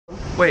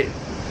Wait.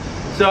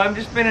 So I've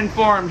just been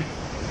informed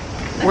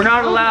we're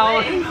not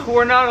allowed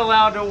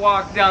to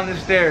walk down the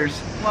stairs.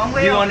 One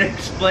way. Do you want to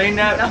explain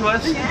that to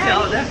us?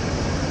 Tell them.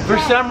 For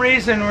some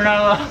reason, we're not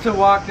allowed to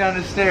walk down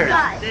the stairs.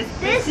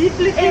 This is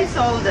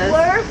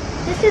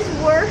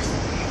worse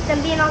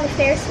than being on the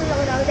Ferris wheel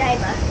in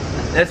Odaiba.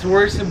 That's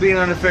worse than being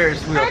on a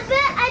Ferris wheel. I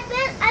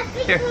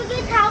think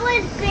Tokyo Tower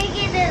is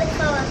bigger than the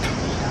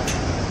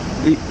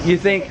Philippines. You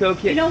think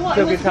Tokyo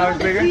Tower is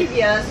bigger?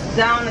 Previous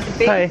down at the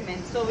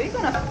basement, so we're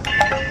gonna.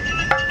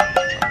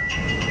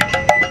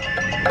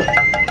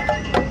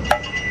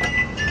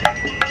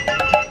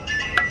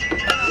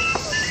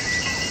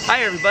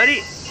 Hi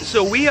everybody.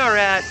 So we are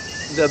at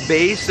the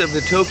base of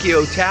the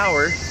Tokyo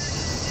Tower.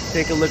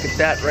 Take a look at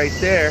that right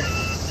there.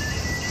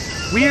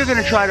 We are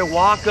gonna try to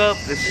walk up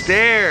the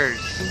stairs.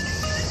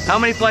 How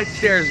many flights of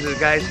stairs is it,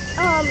 guys?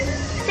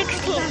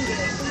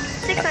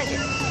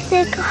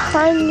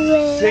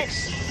 600.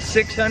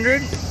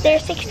 600?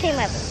 There's 16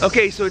 levels.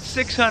 Okay, so it's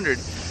 600.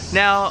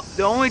 Now,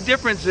 the only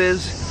difference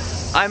is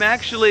I'm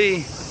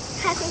actually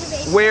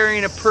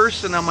wearing a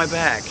person on my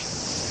back.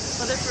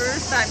 For the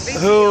first time,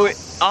 who,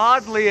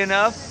 oddly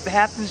enough,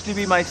 happens to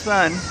be my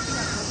son.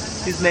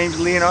 His name's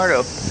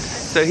Leonardo.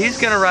 So he's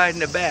gonna ride in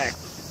the back.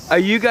 Are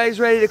you guys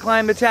ready to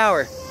climb the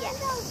tower?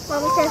 Yes.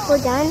 Mama said if we're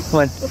done.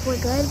 What? If we're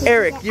good.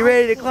 Eric, you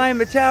ready to climb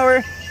the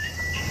tower?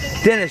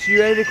 Dennis, you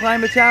ready to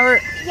climb the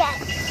tower?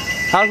 Yes.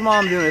 How's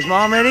Mom doing? Is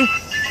Mom ready?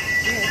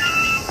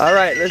 Yes. All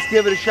right, let's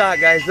give it a shot,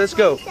 guys. Let's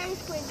go.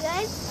 Since we're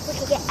good, we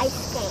can get ice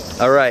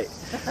cream. All right.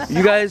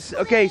 You guys,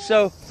 okay,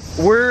 so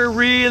we're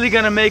really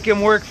gonna make him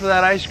work for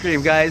that ice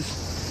cream, guys.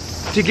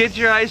 To get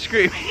your ice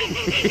cream,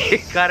 you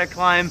gotta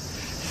climb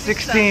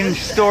 16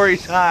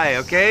 stories high,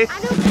 okay?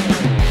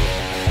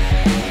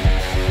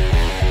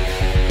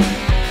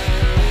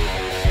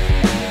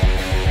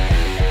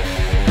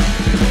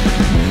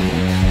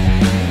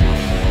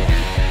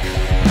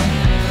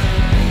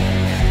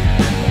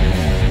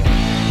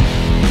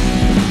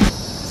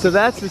 So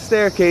that's the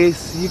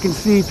staircase. You can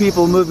see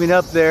people moving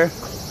up there.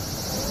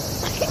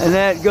 And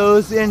that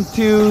goes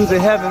into the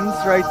heavens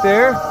right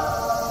there.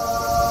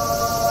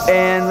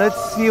 And let's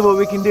see what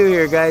we can do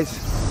here, guys.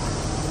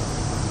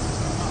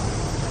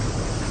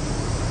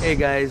 Hey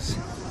guys,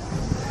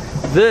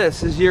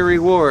 this is your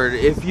reward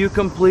if you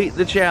complete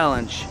the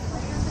challenge.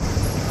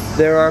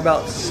 There are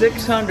about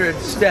 600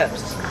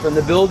 steps from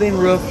the building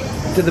roof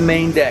to the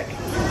main deck.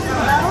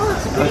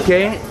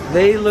 Okay,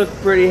 they look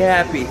pretty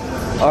happy.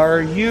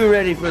 Are you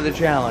ready for the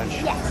challenge?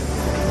 Yes.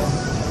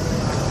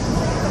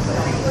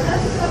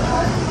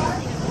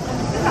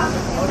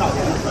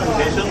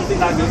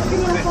 I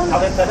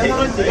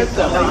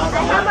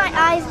have my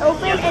eyes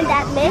open and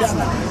that mist,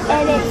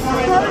 and it's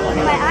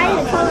my eyes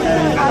are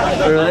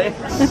colored. Really?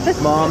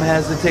 Mom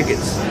has the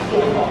tickets.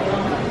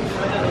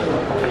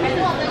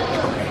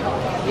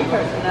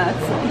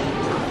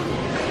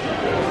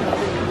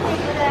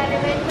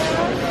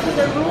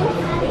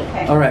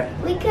 All right.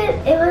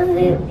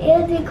 It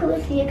would be cool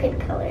if you could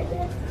color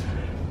this.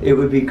 It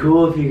would be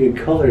cool if you could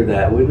color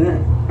that, wouldn't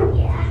it?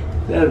 Yeah.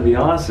 That would be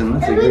awesome.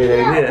 That's a great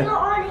idea.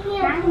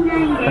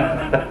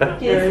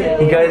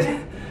 You guys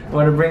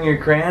want to bring your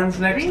crayons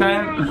next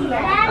time?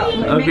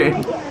 Okay.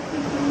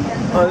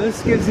 Oh,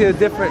 this gives you a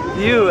different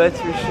view, that's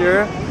for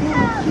sure.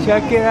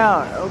 Check it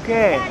out.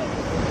 Okay.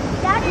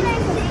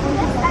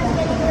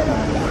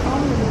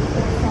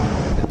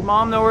 Does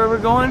Mom know where we're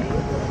going?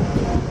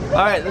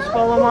 All right, let's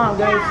follow Mom,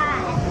 guys.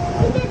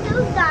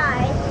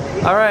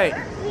 All right.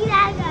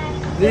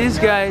 These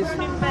guys.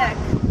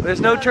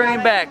 There's no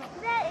turning back,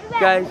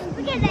 guys.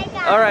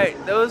 All right,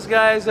 those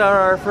guys are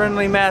our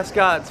friendly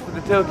mascots for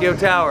the Tokyo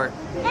Tower.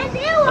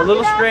 A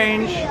little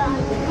strange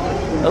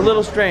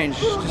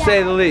to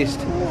say the least.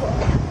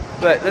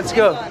 But let's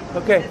go.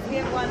 Okay.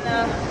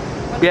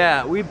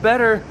 Yeah, we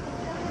better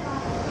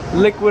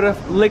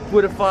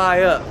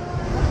liquidify up.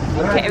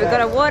 Okay, we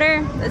got a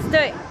water. Let's do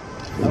it.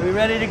 Are we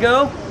ready to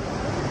go?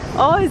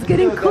 Oh, it's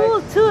getting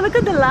cool too. Look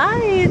at the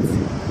lights.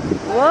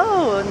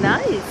 Whoa,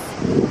 nice.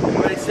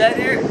 Everybody set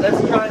here? Let's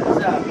try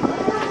this out.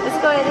 Let's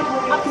go ahead.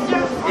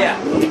 Yeah.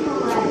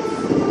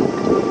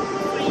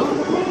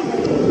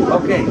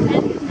 Okay.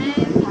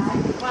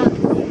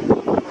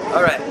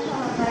 All right.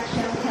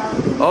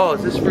 Oh,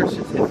 is this for a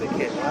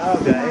certificate? Wow,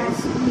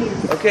 guys.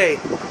 Okay.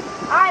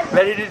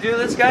 Ready to do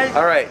this, guys?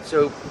 All right.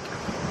 So,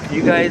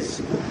 you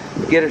guys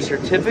get a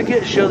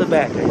certificate. Show the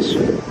back, guys.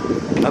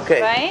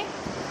 Okay. Right?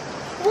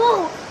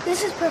 Whoa!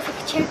 This is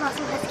perfect. Cherry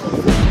blossom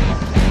huskies.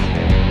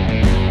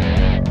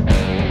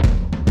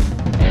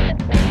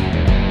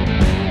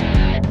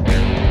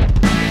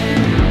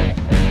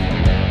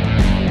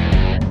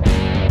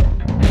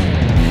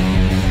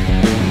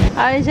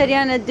 How is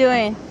Ariana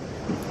doing?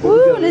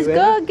 Woo, let's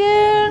go,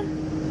 girl.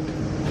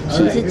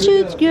 She's a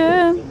chooch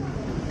girl.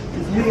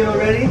 Is Leo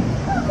ready?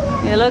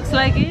 It looks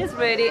like he's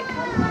ready.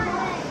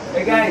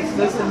 Hey guys,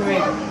 listen to me.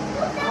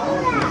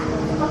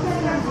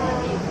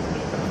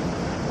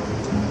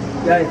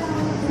 Guys,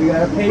 we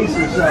gotta pace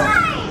ourselves.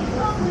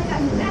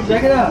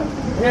 Check it out.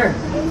 Here.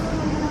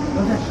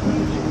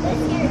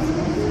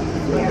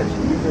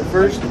 Your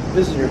first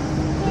visitor.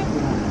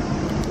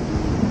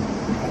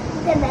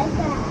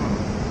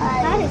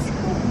 That is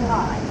cool.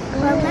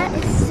 Well, that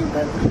is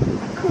super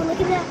cool. Look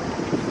at that.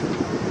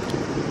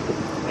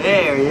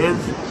 There he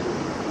is.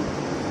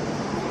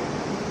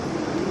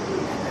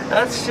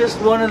 That's just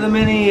one of the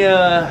many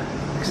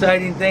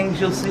exciting things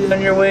you'll see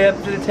on your way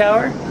up to the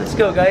tower. Let's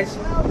go, guys.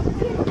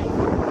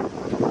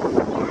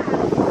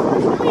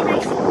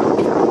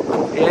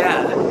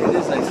 Yeah, it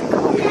is nice and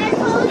cool.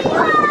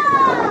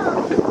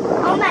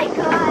 Oh my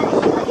gosh.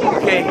 Look at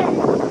Okay.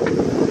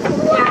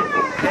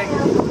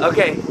 Wow.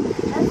 Okay.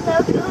 That's so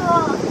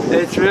cool.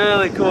 It's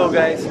really cool,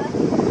 guys.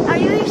 Are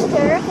you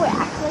sure if we're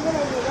actually going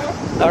to do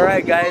this? All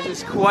right, guys.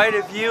 It's quite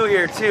a view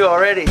here, too,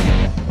 already.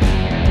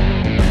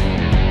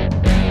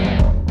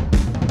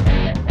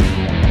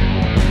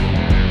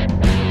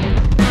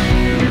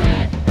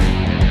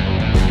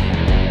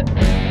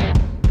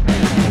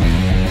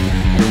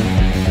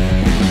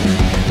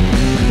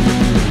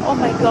 Oh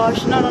my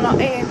gosh, no.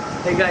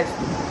 Hey, guys.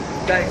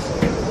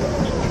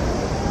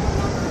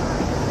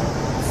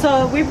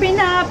 So we've been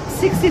up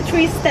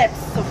 63 steps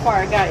so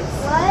far, guys.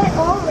 What?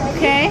 Already?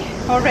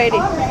 Okay, already.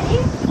 Already?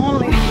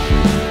 Only.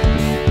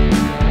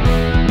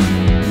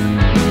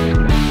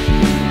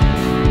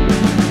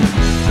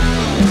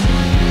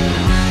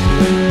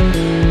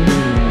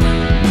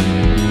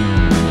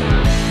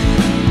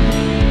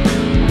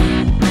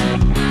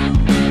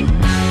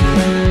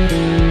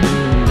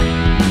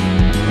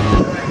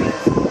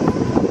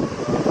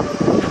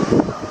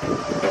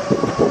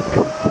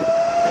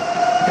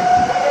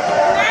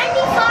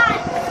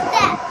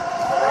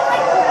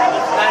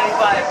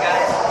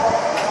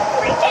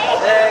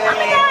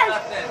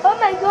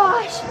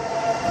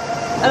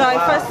 And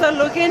if I start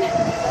looking,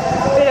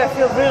 I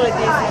feel really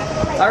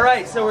dizzy. All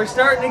right, so we're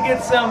starting to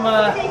get some.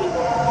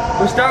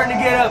 We're starting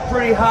to get up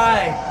pretty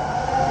high.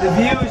 The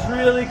view is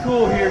really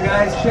cool here,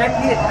 guys. Check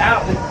it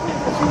out.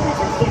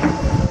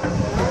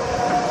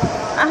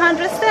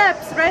 100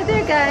 steps right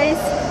there, guys.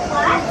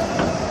 What?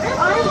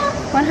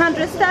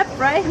 100 steps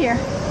right here.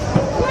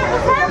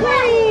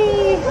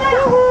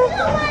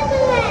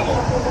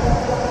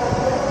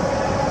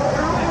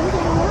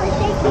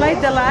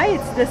 Like the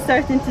lights, they're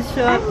starting to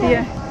show up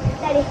here.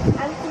 Daddy,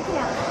 I'm freaking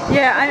out.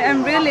 Yeah,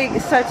 I'm really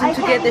starting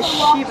to get the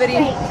shivery.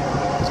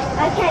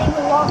 I can't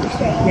even walk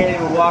straight. Can't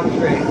even walk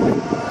straight.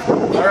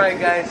 All right,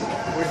 guys.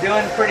 We're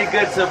doing pretty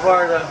good so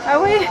far, though.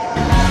 Are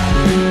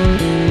we?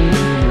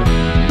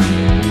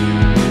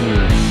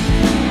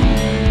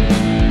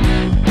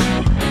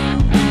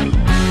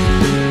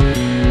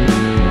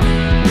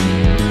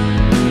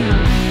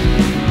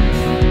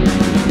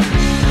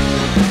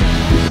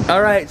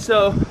 All right,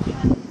 so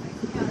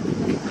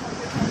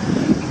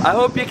I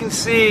hope you can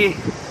see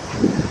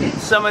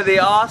some of the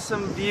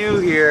awesome view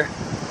here.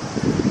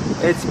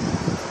 It's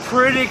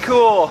pretty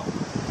cool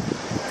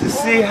to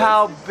see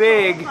how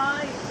big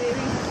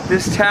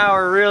this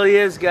tower really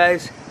is,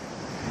 guys.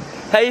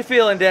 How you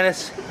feeling,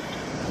 Dennis?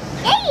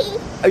 Hey!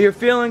 Oh, you're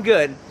feeling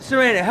good.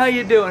 Serena, how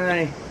you doing,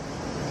 honey?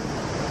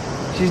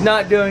 She's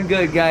not doing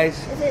good, guys.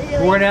 We're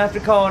gonna have to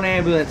call an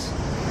ambulance.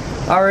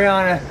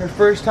 Ariana, her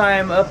first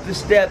time up the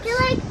steps. You're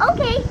like,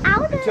 okay,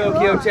 I'll do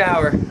Tokyo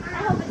Tower. I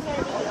hope it's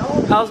gonna be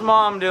over. How's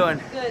mom doing?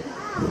 Good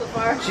so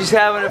far. She's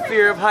having a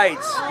fear of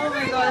heights. Oh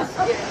my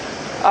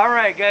gosh. All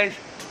right, guys.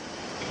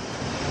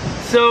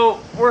 So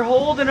we're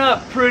holding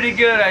up pretty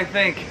good, I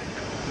think,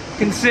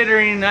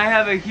 considering I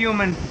have a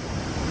human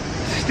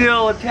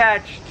still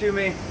attached to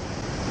me,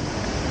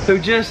 who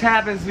just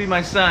happens to be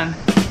my son,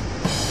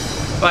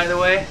 by the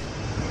way.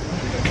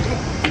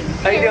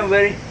 How you doing,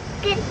 buddy?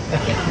 Good.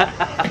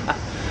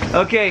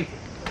 Okay,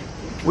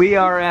 we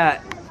are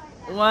at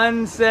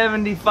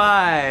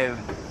 175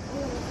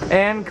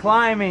 and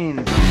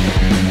climbing.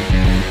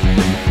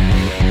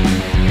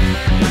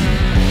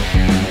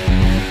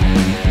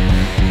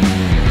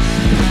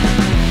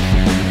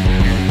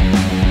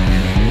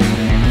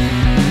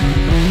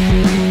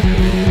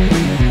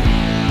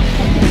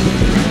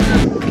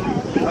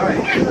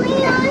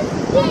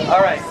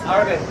 All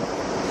right,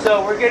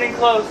 so we're getting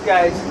close,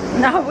 guys.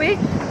 No,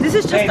 this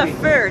is just Maybe. a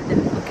third,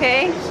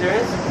 okay? You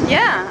serious?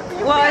 Yeah,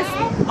 well,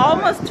 it's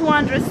almost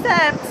 200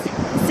 steps,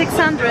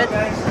 600.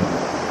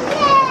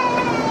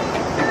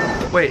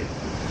 Wait,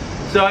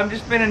 so I've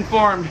just been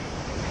informed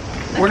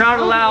we're not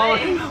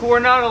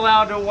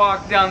allowed to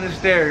walk down the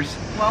stairs.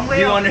 One way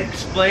Do you or- want to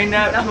explain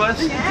that to us?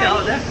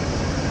 Tell them.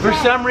 For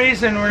some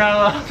reason, we're not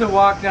allowed to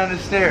walk down the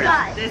stairs.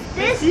 God, This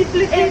this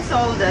is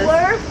told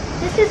us.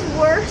 This is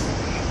worse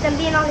than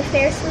being on the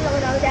Ferris wheel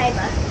in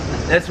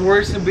Odaiba. That's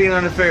worse than being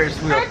on a Ferris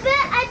wheel.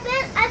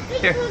 I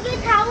think Here. Tokyo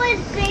Tower is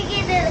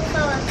bigger than the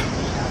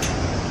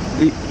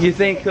Columbus. You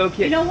think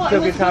Tokyo, You know what?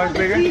 Tokyo It was one Tower's of the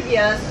bigger?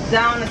 previous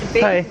down at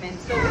the Hi.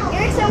 basement. So.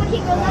 Eric said when he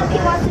grows up, he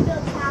wants to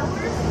build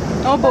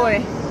towers. Oh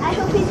boy, I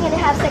hope he's gonna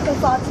have second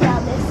thoughts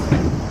about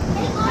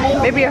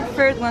this. maybe a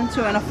third one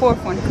too and a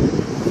fourth one.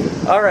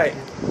 All right.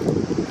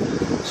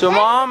 So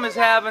mom is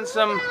having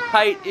some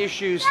height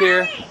issues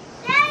here.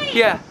 Daddy,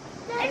 Yeah.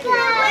 look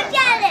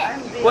at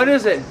it. What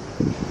is it?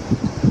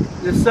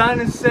 The sun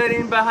is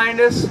setting behind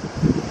us.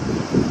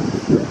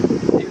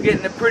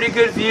 Getting a pretty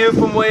good view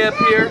from way up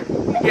here.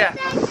 Yeah.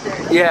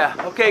 Yeah.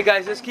 Okay,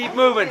 guys, let's keep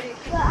moving.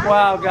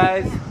 Wow,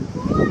 guys.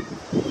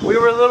 We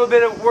were a little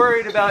bit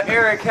worried about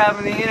Eric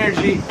having the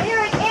energy.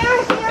 Eric.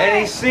 And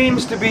he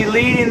seems to be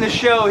leading the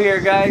show here,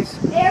 guys.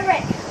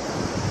 Eric.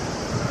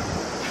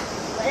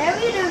 Whatever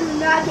you do,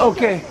 not get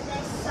Okay. to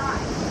this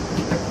side.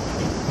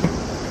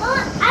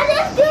 Oh, I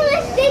just do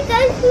this thing.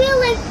 I feel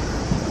like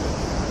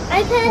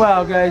I can.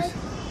 Wow, guys.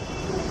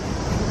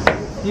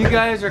 You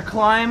guys are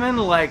climbing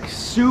like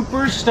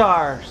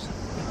superstars.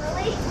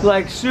 Really?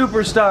 Like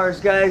superstars,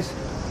 guys.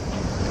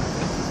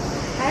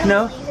 I don't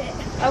No? believe it.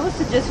 I would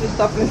suggest we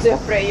stop and say a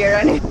prayer.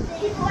 And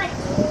People like,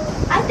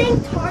 I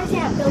think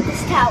Tarzan built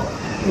this tower.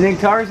 You think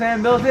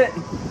Tarzan built it?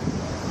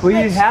 Well,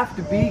 you'd have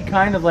to be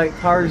kind of like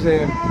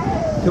Tarzan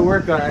to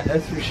work on it,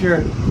 that's for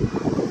sure.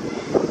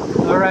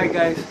 All right,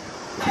 guys.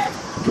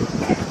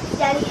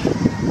 Daddy.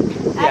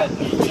 Yeah.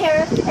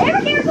 Tara.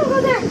 Eric, don't go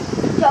there.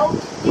 Don't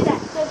do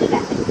that. Don't do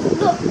that.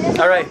 Look. There's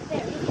All right. there.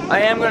 You can't- I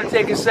am going to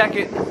take a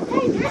second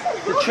Hey, there's a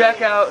to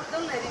check out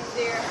don't let him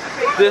there.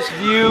 this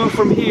view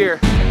from here.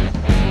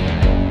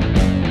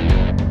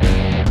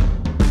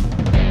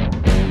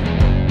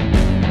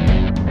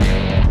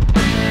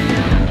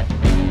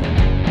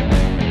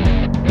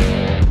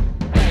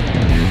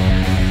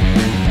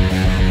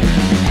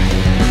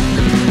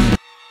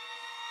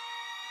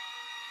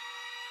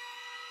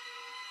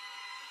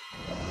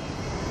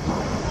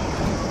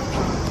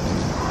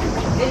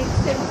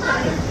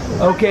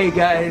 Okay,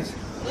 guys,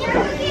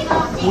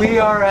 we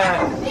are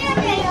at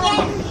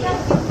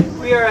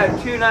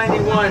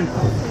 291.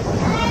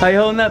 How you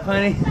holding up,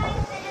 honey?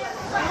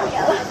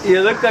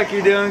 You look like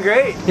you're doing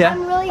great. Yeah.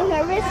 I'm really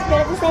nervous, but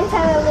at the same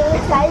time I'm really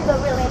excited,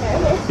 but really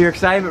nervous. You're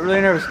excited but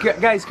really nervous.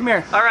 Guys, come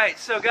here. All right,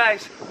 so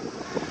guys,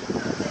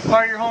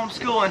 part of your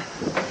homeschooling.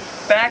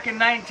 Back in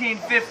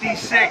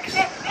 1956,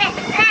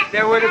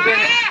 there would have been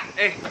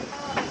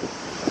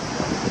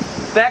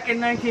back in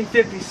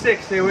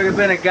 1956, there would have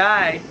been a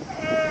guy.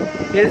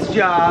 His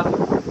job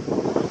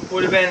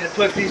would have been to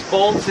put these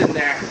bolts in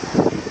there.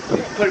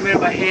 Put them in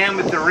by hand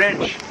with the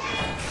wrench.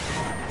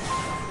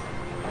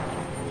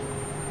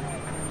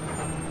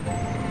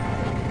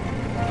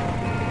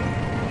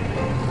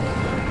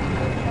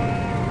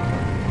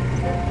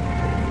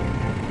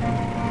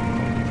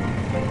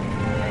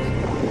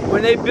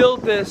 When they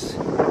built this,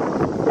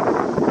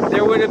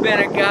 there would have been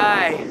a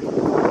guy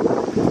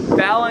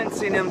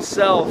balancing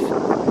himself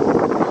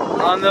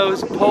on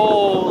those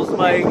poles.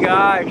 My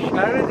gosh,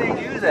 how did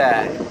they do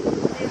that?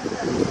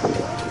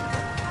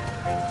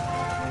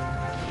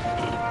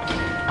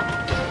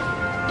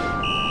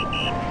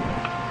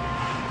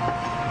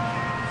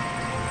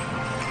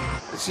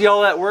 See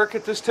all that work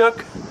that this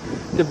took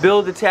to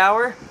build the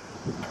tower?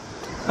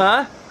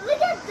 Huh?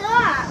 Look at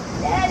that.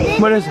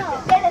 Daddy. What is it?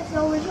 That is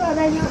so much fun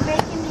that you're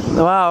making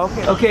me. Wow,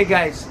 okay. Okay,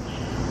 guys,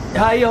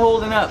 how you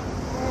holding up?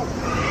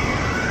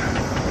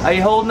 Are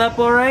you holding up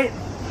all right?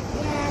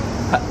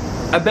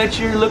 I bet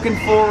you're looking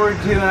forward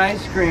to an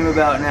ice cream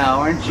about now,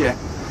 aren't you?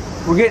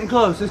 We're getting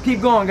close. Let's keep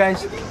going,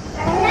 guys.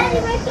 Daddy,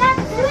 we're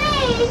at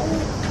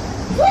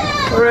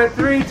 3. We're at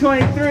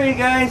 323,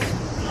 guys.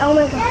 Oh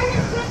my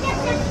god.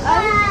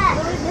 I'm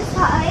going this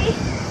high.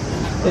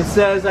 It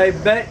says, I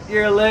bet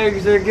your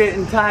legs are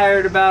getting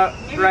tired about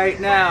right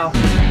now.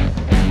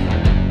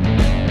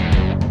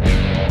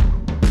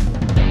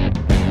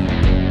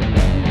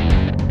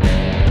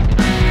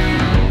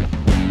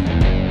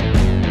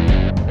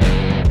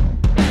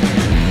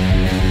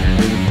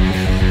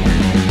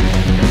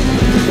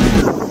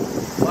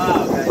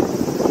 Wow,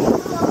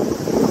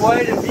 guys.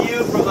 Quite a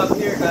view from up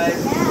here, guys.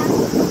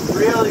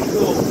 Really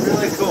cool,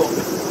 really cool.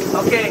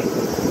 Okay,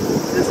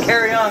 let's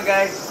carry on,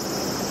 guys.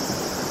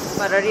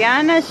 But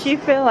Ariana, she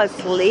fell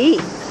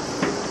asleep.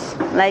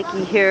 Like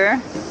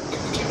here.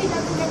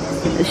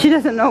 She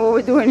doesn't know what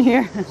we're doing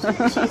here.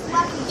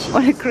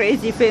 What a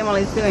crazy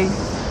family is doing.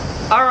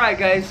 All right,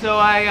 guys, so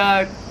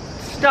I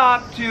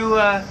stopped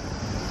to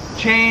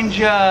change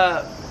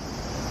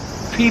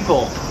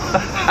people.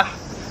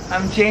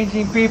 I'm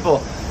changing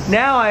people.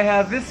 Now I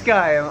have this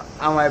guy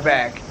on my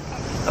back.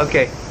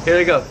 Okay, here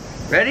we go.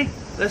 Ready?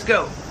 Let's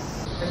go.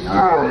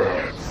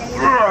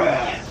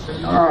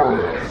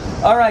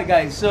 All right,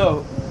 guys,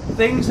 so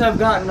things have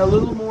gotten a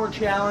little more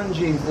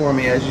challenging for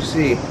me, as you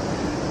see.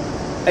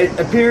 It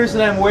appears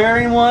that I'm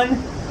wearing one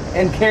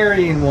and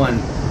carrying one.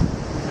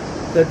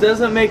 That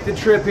doesn't make the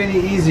trip any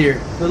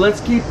easier. So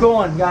let's keep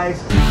going, guys.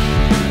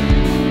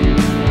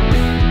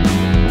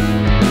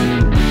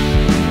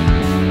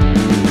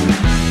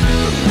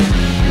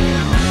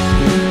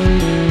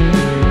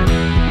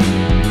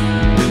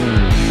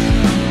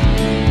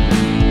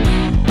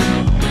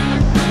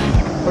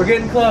 We're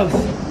getting close.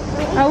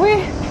 Are we?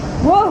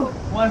 Whoa!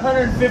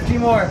 150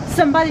 more.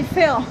 Somebody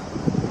fell.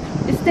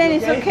 It's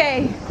Dennis,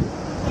 okay?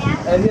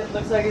 It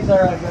looks like it's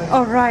alright, guys.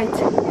 All right.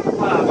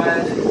 Wow,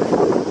 guys.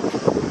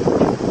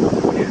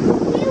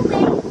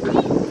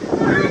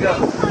 Here we go.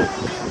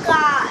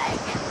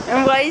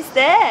 And why is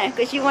that?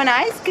 Because you want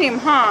ice cream,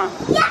 huh?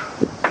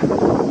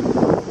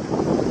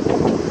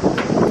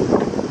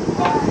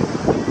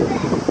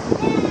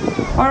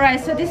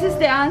 Alright, so this is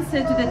the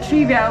answer to the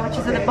trivia, which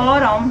is at the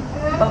bottom,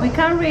 but we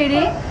can't read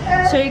it.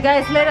 So you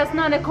guys let us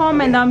know in the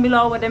comment down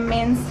below what it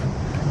means.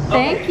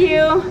 Thank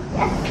you.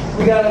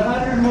 We got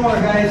 100 more,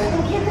 guys.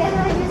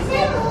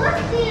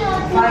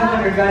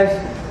 500, guys.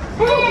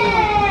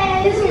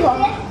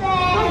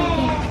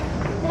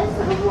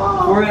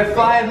 We're at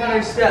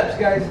 500 steps,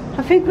 guys.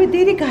 I think we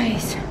did it,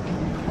 guys.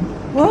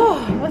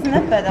 Whoa, it wasn't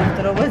that bad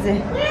after all, was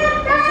it?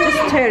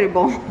 Just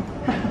terrible.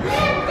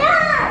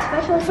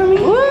 Special for me.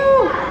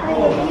 Woo!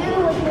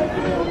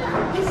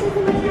 This is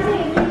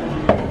amazing.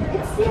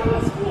 It's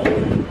serious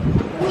face.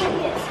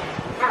 Yes.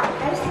 Ow,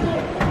 I'm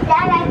scared.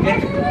 Dad, I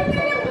can't do it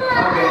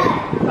anymore.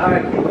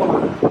 Alright, keep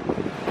going.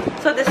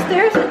 So the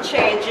stairs are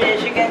changing,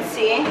 as you can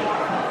see.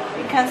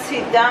 You can't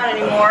sit down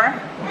anymore.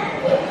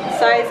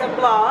 Sides are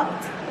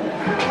blocked.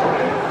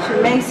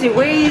 Which makes it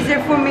way easier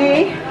for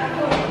me.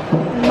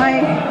 My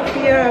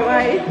fear,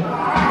 right?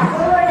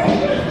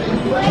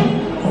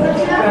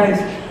 Guys,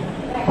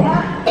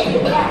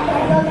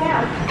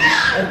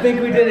 I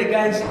think we did it,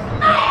 guys.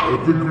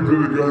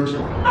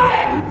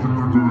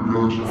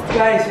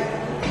 Guys,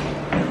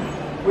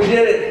 we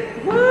did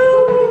it.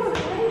 Woo!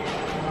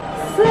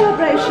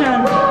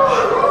 Celebration.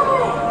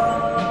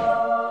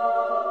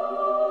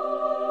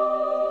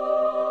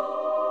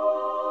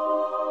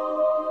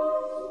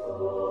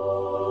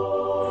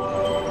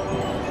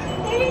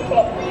 Did it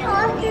take me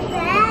off the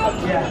bag?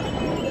 Yeah.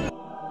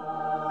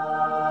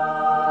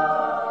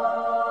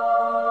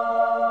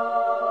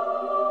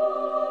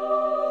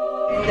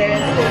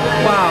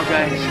 Wow,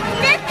 guys.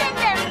 This is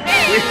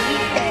amazing.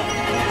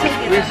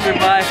 We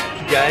survived,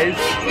 guys.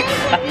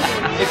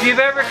 If you've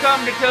ever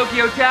come to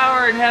Tokyo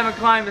Tower and haven't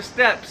climbed the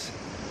steps,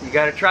 you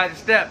gotta try the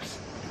steps.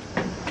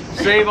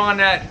 Save on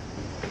that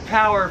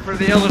power for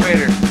the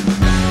elevator.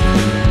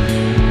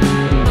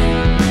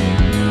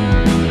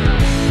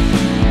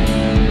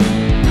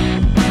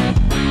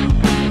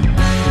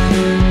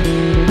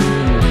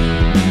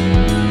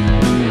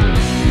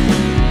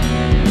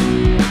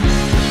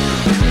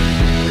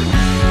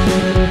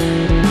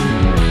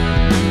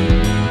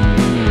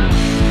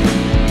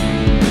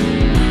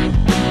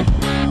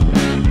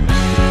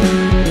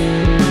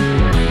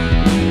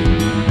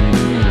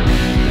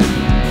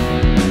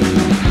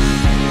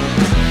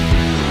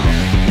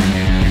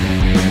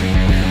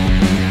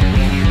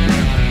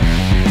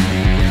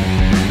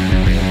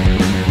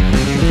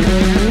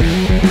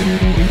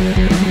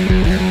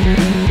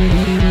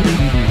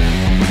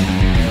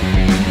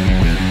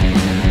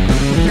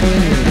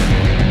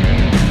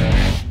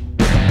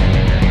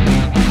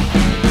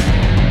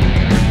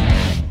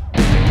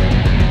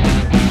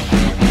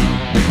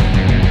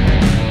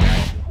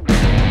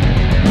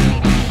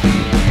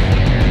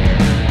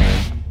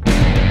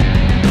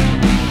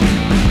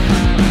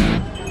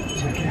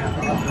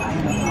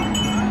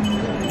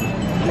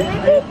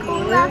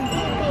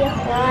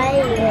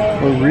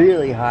 We're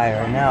really high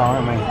right now,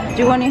 aren't we?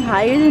 Do you want it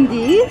higher than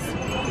these?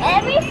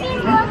 Everything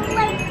looks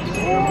like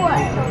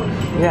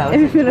toys. Yeah.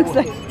 Everything looks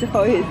like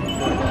toys.